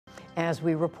As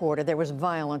we reported, there was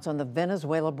violence on the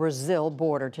Venezuela-Brazil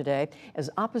border today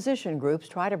as opposition groups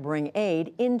try to bring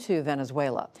aid into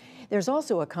Venezuela. There's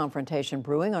also a confrontation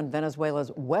brewing on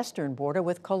Venezuela's western border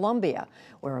with Colombia,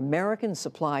 where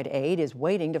American-supplied aid is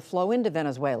waiting to flow into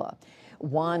Venezuela.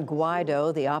 Juan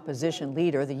Guaido, the opposition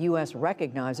leader the U.S.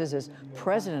 recognizes as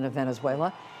president of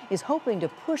Venezuela, is hoping to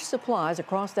push supplies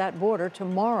across that border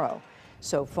tomorrow.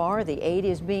 So far, the aid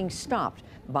is being stopped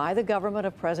by the government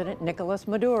of President Nicolas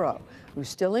Maduro, who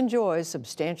still enjoys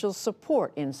substantial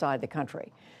support inside the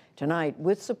country. Tonight,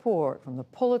 with support from the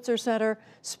Pulitzer Center,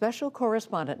 special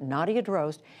correspondent Nadia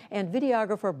Drost and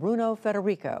videographer Bruno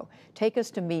Federico take us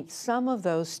to meet some of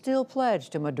those still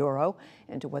pledged to Maduro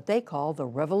and to what they call the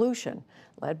revolution,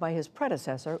 led by his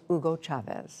predecessor, Hugo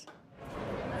Chavez.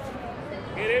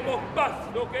 Queremos paz,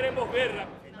 no queremos guerra.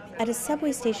 At a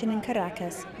subway station in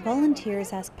Caracas,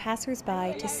 volunteers ask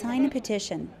passers-by to sign a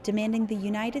petition demanding the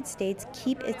United States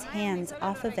keep its hands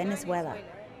off of Venezuela.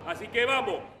 Así que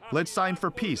vamos. Let's sign for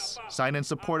peace, sign in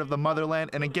support of the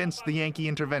motherland and against the Yankee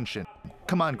intervention.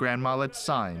 Come on, Grandma, let's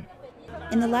sign.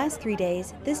 In the last 3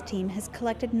 days, this team has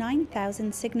collected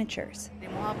 9,000 signatures.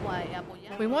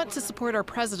 We want to support our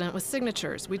president with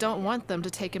signatures. We don't want them to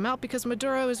take him out because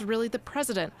Maduro is really the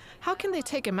president. How can they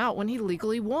take him out when he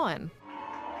legally won?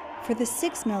 For the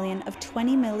 6 million of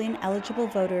 20 million eligible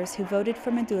voters who voted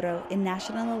for Maduro in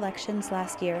national elections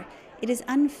last year, it is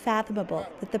unfathomable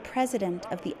that the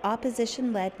president of the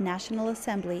opposition-led National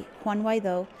Assembly, Juan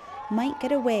Guaido, might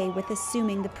get away with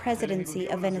assuming the presidency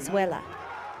of Venezuela.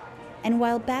 And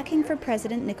while backing for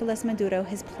President Nicolas Maduro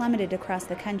has plummeted across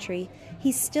the country,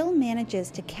 he still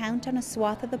manages to count on a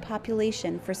swath of the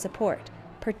population for support,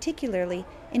 particularly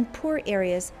in poor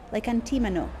areas like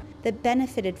Antímano, that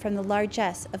benefited from the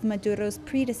largesse of Maduro's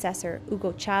predecessor,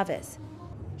 Hugo Chavez.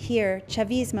 Here,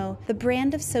 Chavismo, the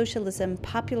brand of socialism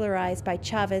popularized by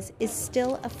Chavez, is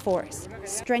still a force,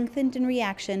 strengthened in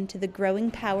reaction to the growing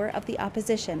power of the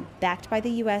opposition, backed by the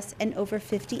U.S. and over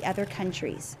 50 other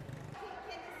countries.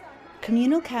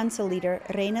 Communal Council leader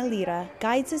Reina Lira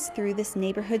guides us through this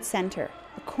neighborhood center,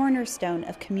 a cornerstone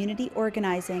of community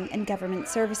organizing and government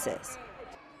services.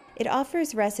 It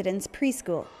offers residents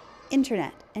preschool,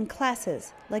 internet, and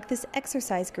classes like this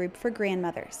exercise group for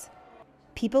grandmothers.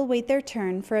 People wait their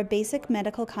turn for a basic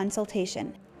medical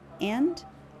consultation and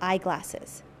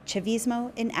eyeglasses.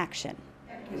 Chavismo in action.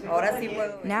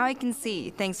 Now I can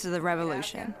see, thanks to the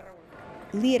revolution.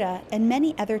 Lira and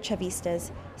many other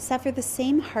Chavistas suffer the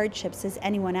same hardships as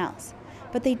anyone else,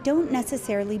 but they don't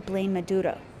necessarily blame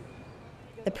Maduro.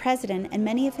 The president and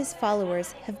many of his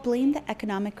followers have blamed the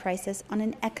economic crisis on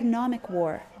an economic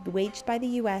war waged by the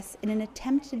U.S. in an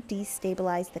attempt to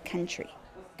destabilize the country.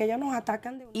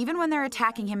 Even when they're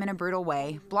attacking him in a brutal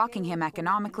way, blocking him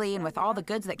economically and with all the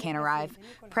goods that can't arrive,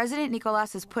 President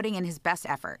Nicolas is putting in his best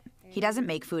effort. He doesn't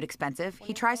make food expensive,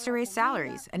 he tries to raise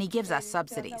salaries, and he gives us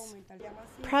subsidies.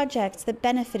 Projects that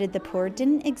benefited the poor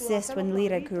didn't exist when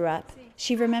Lira grew up.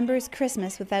 She remembers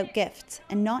Christmas without gifts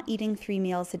and not eating 3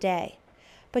 meals a day.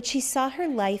 But she saw her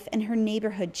life and her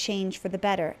neighborhood change for the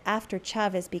better after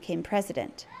Chavez became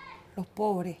president.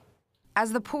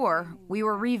 As the poor, we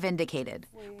were revindicated.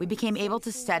 We became able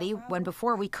to study when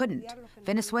before we couldn't.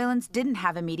 Venezuelans didn't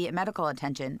have immediate medical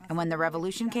attention, and when the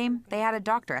revolution came, they had a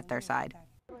doctor at their side.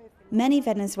 Many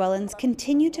Venezuelans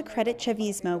continue to credit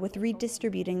Chavismo with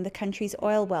redistributing the country's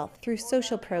oil wealth through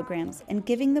social programs and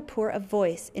giving the poor a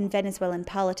voice in Venezuelan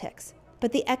politics.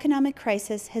 But the economic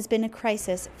crisis has been a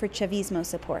crisis for Chavismo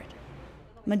support.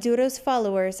 Maduro's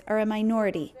followers are a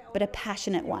minority, but a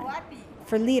passionate one.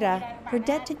 For Lira, her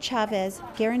debt to Chavez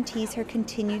guarantees her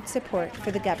continued support for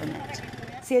the government.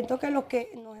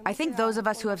 I think those of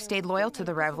us who have stayed loyal to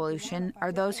the revolution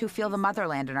are those who feel the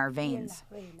motherland in our veins.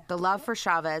 The love for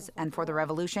Chavez and for the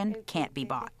revolution can't be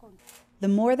bought. The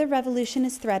more the revolution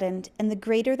is threatened and the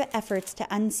greater the efforts to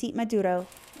unseat Maduro,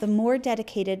 the more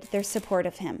dedicated their support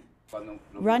of him.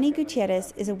 Ronnie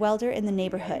Gutierrez is a welder in the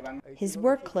neighborhood. His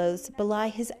work clothes belie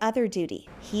his other duty,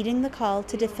 heeding the call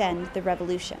to defend the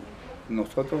revolution.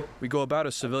 We go about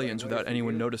as civilians without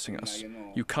anyone noticing us.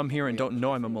 You come here and don't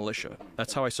know I'm a militia.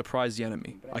 That's how I surprise the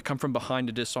enemy. I come from behind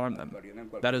to disarm them.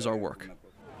 That is our work.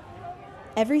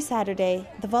 Every Saturday,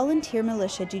 the volunteer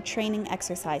militia do training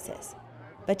exercises.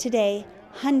 But today,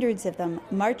 hundreds of them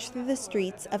march through the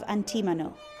streets of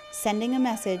Antímano, sending a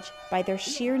message by their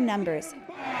sheer numbers.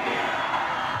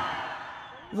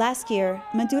 Last year,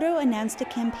 Maduro announced a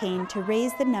campaign to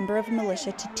raise the number of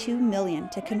militia to 2 million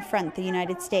to confront the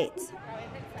United States.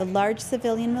 The large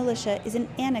civilian militia is an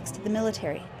annex to the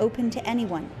military, open to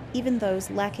anyone, even those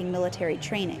lacking military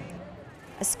training.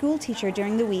 A school teacher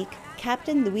during the week,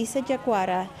 Captain Luisa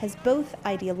Jaguara has both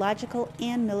ideological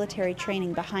and military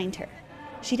training behind her.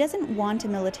 She doesn't want a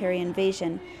military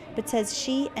invasion, but says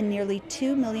she and nearly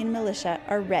 2 million militia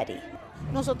are ready.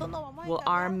 We'll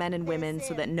arm men and women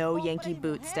so that no Yankee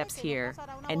boot steps here,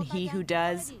 and he who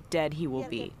does, dead he will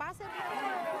be.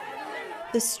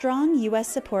 The strong U.S.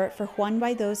 support for Juan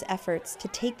Guaido's efforts to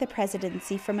take the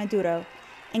presidency from Maduro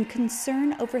and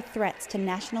concern over threats to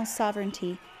national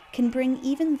sovereignty can bring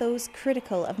even those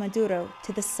critical of Maduro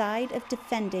to the side of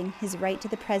defending his right to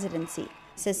the presidency,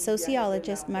 says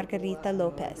sociologist Margarita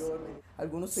Lopez.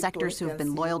 Sectors who have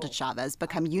been loyal to Chavez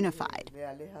become unified.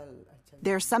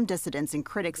 There are some dissidents and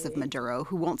critics of Maduro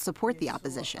who won't support the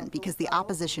opposition because the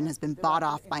opposition has been bought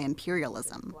off by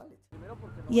imperialism.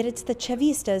 Yet it's the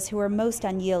Chavistas who are most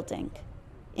unyielding.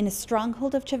 In a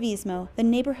stronghold of Chavismo, the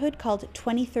neighborhood called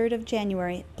 23rd of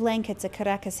January blankets a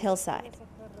Caracas hillside.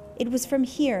 It was from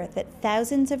here that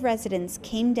thousands of residents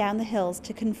came down the hills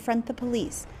to confront the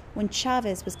police when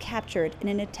Chavez was captured in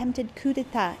an attempted coup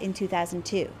d'etat in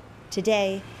 2002.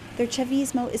 Today, their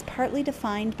Chavismo is partly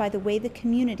defined by the way the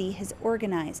community has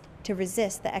organized to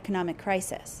resist the economic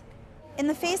crisis. In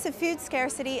the face of food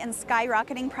scarcity and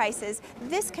skyrocketing prices,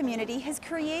 this community has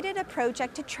created a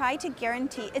project to try to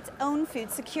guarantee its own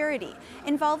food security,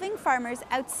 involving farmers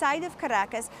outside of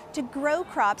Caracas to grow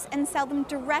crops and sell them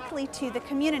directly to the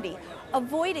community,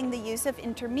 avoiding the use of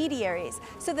intermediaries,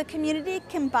 so the community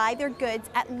can buy their goods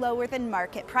at lower than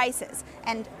market prices.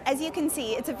 And as you can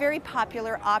see, it's a very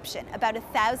popular option. About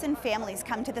 1,000 families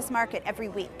come to this market every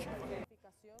week.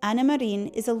 Ana Marin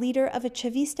is a leader of a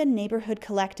Chavista neighborhood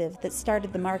collective that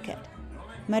started the market.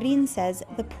 Marin says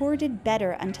the poor did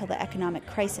better until the economic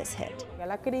crisis hit.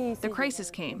 The crisis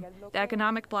came. The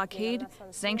economic blockade,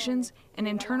 sanctions, and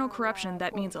internal corruption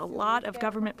that means a lot of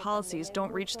government policies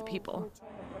don't reach the people.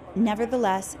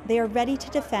 Nevertheless, they are ready to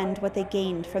defend what they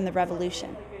gained from the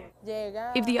revolution.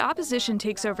 If the opposition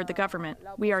takes over the government,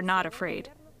 we are not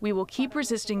afraid. We will keep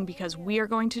resisting because we are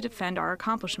going to defend our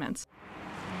accomplishments.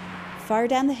 Far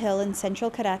down the hill in central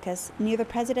Caracas, near the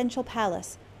presidential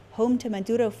palace, home to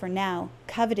Maduro for now,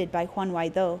 coveted by Juan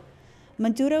Guaido,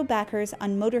 Maduro backers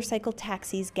on motorcycle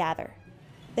taxis gather.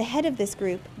 The head of this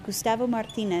group, Gustavo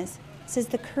Martinez, says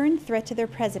the current threat to their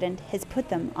president has put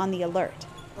them on the alert.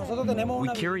 We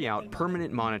carry out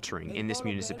permanent monitoring in this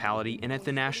municipality and at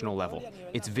the national level.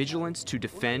 It's vigilance to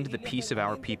defend the peace of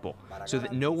our people, so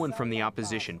that no one from the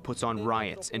opposition puts on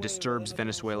riots and disturbs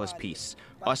Venezuela's peace.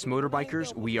 Us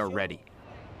motorbikers, we are ready.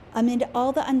 Amid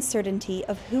all the uncertainty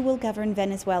of who will govern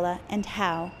Venezuela and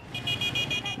how,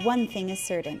 one thing is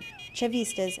certain: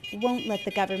 Chavistas won't let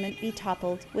the government be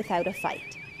toppled without a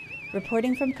fight.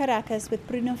 Reporting from Caracas with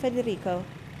Bruno Federico,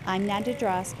 I'm Nadia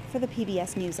Drost for the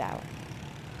PBS NewsHour.